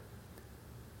fair.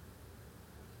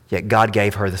 Yet God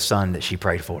gave her the son that she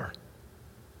prayed for.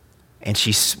 And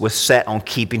she was set on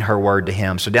keeping her word to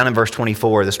him. So down in verse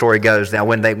 24, the story goes, now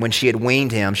when she had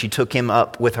weaned him, she took him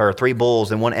up with her 3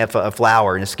 bulls and 1 ephah of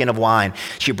flour and a skin of wine.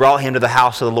 She brought him to the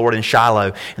house of the Lord in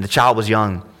Shiloh, and the child was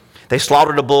young. They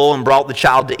slaughtered a bull and brought the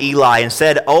child to Eli and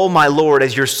said, "Oh, my Lord,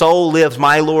 as your soul lives,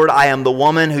 my Lord, I am the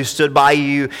woman who stood by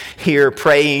you here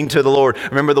praying to the Lord."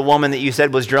 Remember the woman that you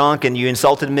said was drunk and you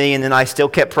insulted me, and then I still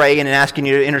kept praying and asking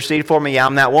you to intercede for me? Yeah,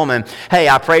 I'm that woman. Hey,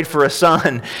 I prayed for a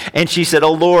son. And she said,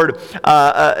 "Oh, Lord,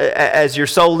 as your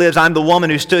soul lives, I'm the woman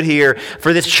who stood here.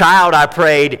 For this child I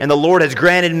prayed, and the Lord has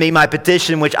granted me my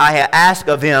petition which I have asked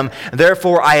of him.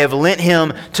 Therefore I have lent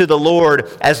him to the Lord.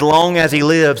 As long as he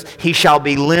lives, he shall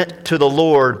be lent to the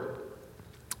Lord."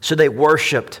 So they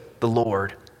worshiped the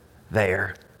Lord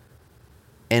there.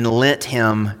 And lent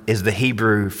him is the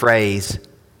Hebrew phrase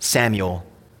Samuel.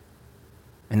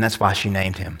 And that's why she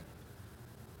named him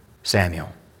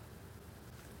Samuel.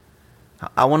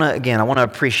 I want to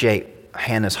appreciate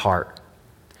Hannah's heart.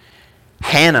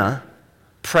 Hannah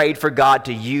prayed for God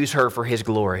to use her for his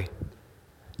glory,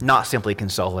 not simply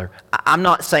console her. I'm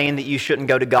not saying that you shouldn't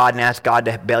go to God and ask God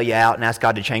to bail you out and ask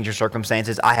God to change your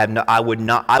circumstances. I would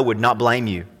not blame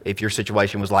you if your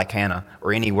situation was like Hannah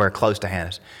or anywhere close to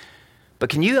Hannah's. But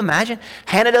can you imagine?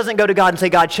 Hannah doesn't go to God and say,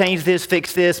 "God, change this,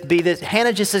 fix this, be this."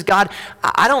 Hannah just says, "God,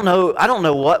 I don't know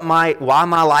why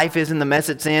my life is in the mess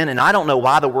it's in, and I don't know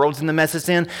why the world's in the mess it's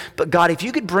in. But God, if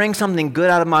you could bring something good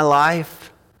out of my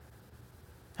life,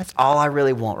 that's all I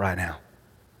really want right now."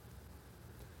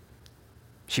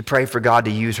 She prayed for God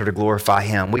to use her to glorify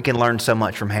him. We can learn so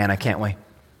much from Hannah, can't we?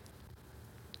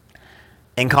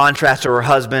 In contrast to her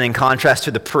husband, in contrast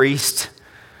to the priest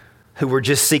who were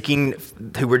just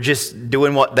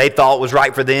doing what they thought was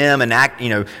right for them and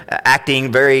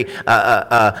acting very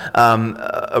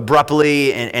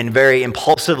abruptly and very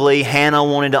impulsively, Hannah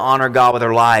wanted to honor God with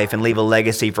her life and leave a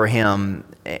legacy for him.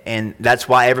 And that's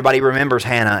why everybody remembers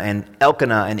Hannah, and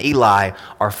Elkanah and Eli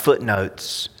are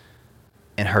footnotes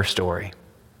in her story.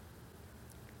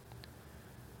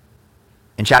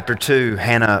 In chapter 2,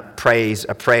 Hannah prays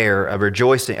a prayer of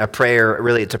rejoicing, a prayer,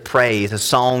 really it's a praise, a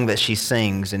song that she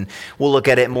sings. And we'll look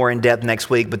at it more in depth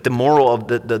next week. But the moral of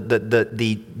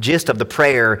the gist of the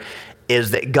prayer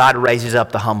is that God raises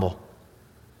up the humble.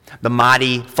 The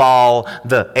mighty fall,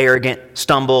 the arrogant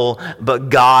stumble, but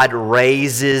God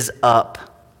raises up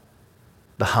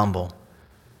the humble.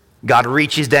 God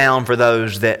reaches down for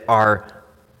those that are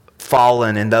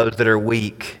fallen and those that are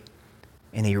weak,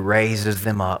 and he raises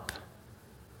them up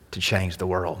to change the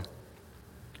world.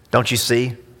 Don't you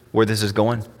see where this is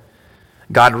going?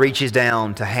 God reaches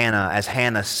down to Hannah as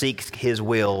Hannah seeks his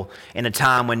will in a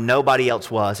time when nobody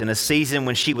else was, in a season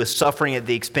when she was suffering at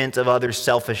the expense of others'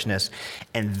 selfishness.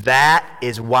 And that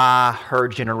is why her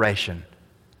generation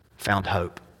found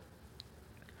hope.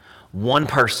 One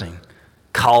person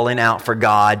calling out for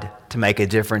God to make a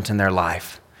difference in their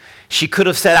life. She could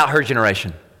have set out her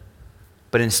generation,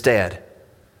 but instead,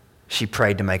 she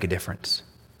prayed to make a difference.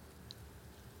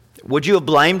 Would you have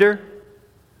blamed her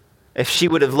if she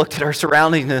would have looked at her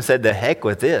surroundings and said, "The heck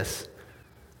with this.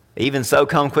 Even so,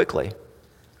 come quickly"?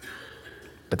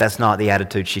 But that's not the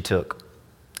attitude she took.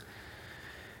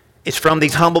 It's from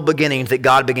these humble beginnings that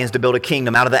God begins to build a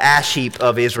kingdom out of the ash heap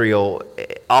of Israel,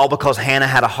 all because Hannah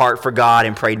had a heart for God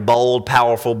and prayed bold,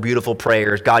 powerful, beautiful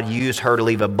prayers. God used her to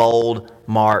leave a bold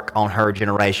mark on her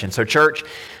generation. So church,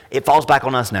 it falls back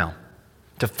on us now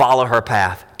to follow her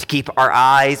path, to keep our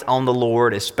eyes on the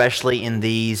Lord, especially in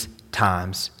these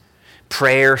times.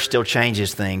 Prayer still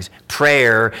changes things.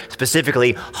 Prayer,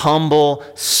 specifically humble,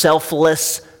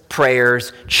 selfless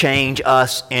prayers, change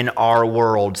us in our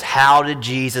worlds. How did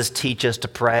Jesus teach us to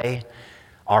pray?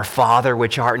 Our Father,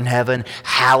 which art in heaven,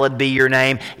 hallowed be your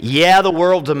name. Yeah, the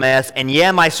world's a mess, and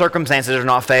yeah, my circumstances are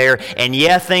not fair, and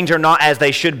yeah, things are not as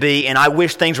they should be, and I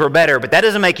wish things were better, but that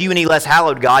doesn't make you any less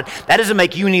hallowed, God. That doesn't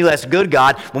make you any less good,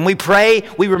 God. When we pray,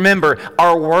 we remember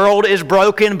our world is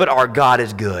broken, but our God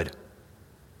is good.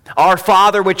 Our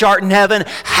Father which art in heaven,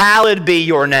 hallowed be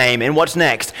your name. And what's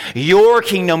next? Your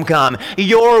kingdom come,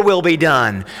 your will be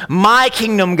done. My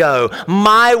kingdom go,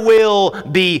 my will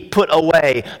be put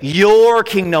away. Your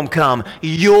kingdom come,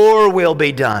 your will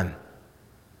be done.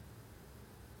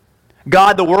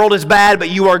 God, the world is bad, but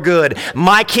you are good.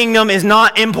 My kingdom is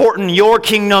not important. Your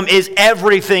kingdom is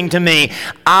everything to me.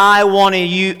 I want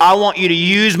you to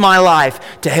use my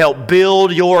life to help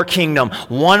build your kingdom.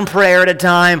 One prayer at a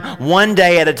time, one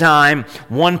day at a time,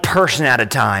 one person at a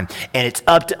time. And it's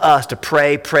up to us to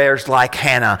pray prayers like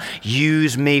Hannah.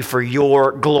 Use me for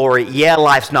your glory. Yeah,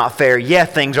 life's not fair. Yeah,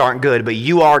 things aren't good, but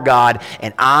you are God,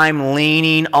 and I'm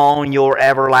leaning on your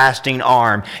everlasting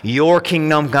arm. Your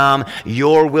kingdom come,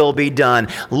 your will be done.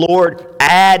 Lord,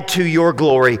 add to your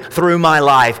glory through my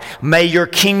life. May your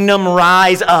kingdom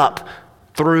rise up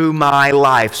through my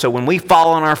life. So when we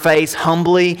fall on our face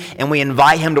humbly and we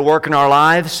invite him to work in our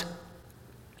lives,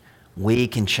 we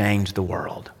can change the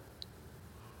world.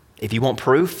 If you want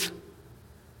proof,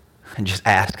 just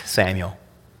ask Samuel.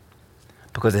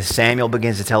 Because as Samuel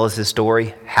begins to tell us his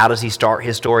story, how does he start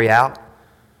his story out?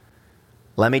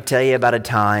 Let me tell you about a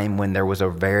time when there was a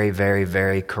very, very,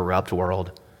 very corrupt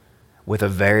world with a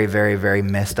very, very, very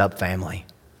messed up family.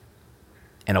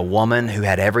 And a woman who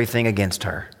had everything against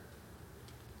her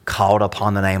called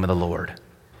upon the name of the Lord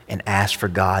and asked for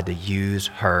God to use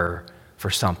her for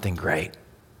something great.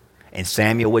 And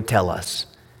Samuel would tell us,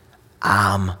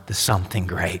 I'm the something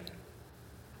great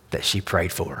that she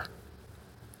prayed for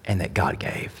and that God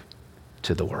gave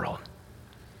to the world.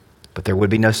 But there would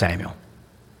be no Samuel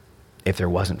if there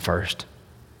wasn't first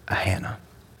a Hannah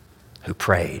who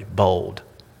prayed bold,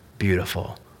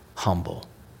 beautiful, humble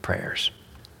prayers.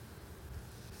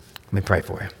 Let me pray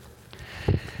for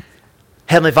you.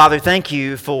 Heavenly Father, thank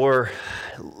you for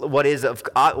what is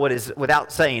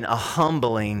without saying a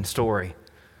humbling story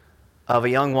of a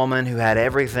young woman who had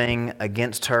everything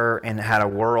against her and had a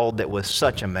world that was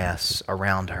such a mess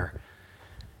around her.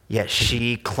 Yet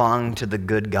she clung to the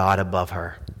good God above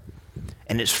her.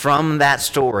 And it's from that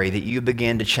story that you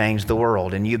begin to change the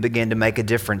world and you begin to make a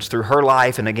difference through her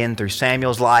life and again through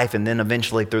Samuel's life and then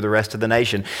eventually through the rest of the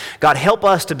nation. God, help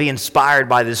us to be inspired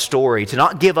by this story, to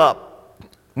not give up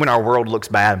when our world looks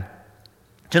bad,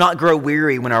 to not grow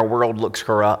weary when our world looks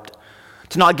corrupt,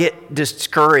 to not get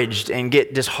discouraged and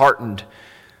get disheartened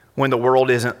when the world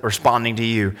isn't responding to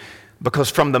you. Because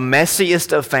from the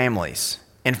messiest of families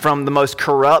and from the most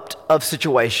corrupt of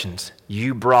situations,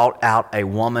 you brought out a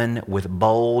woman with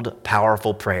bold,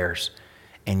 powerful prayers,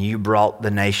 and you brought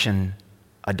the nation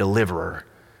a deliverer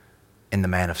in the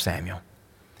man of Samuel.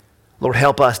 Lord,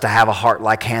 help us to have a heart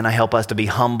like Hannah. Help us to be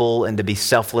humble and to be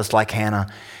selfless like Hannah.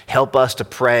 Help us to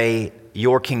pray,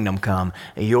 your kingdom come,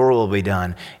 your will be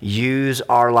done. Use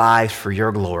our lives for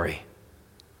your glory.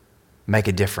 Make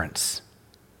a difference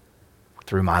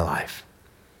through my life.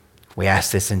 We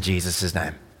ask this in Jesus'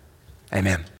 name.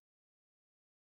 Amen.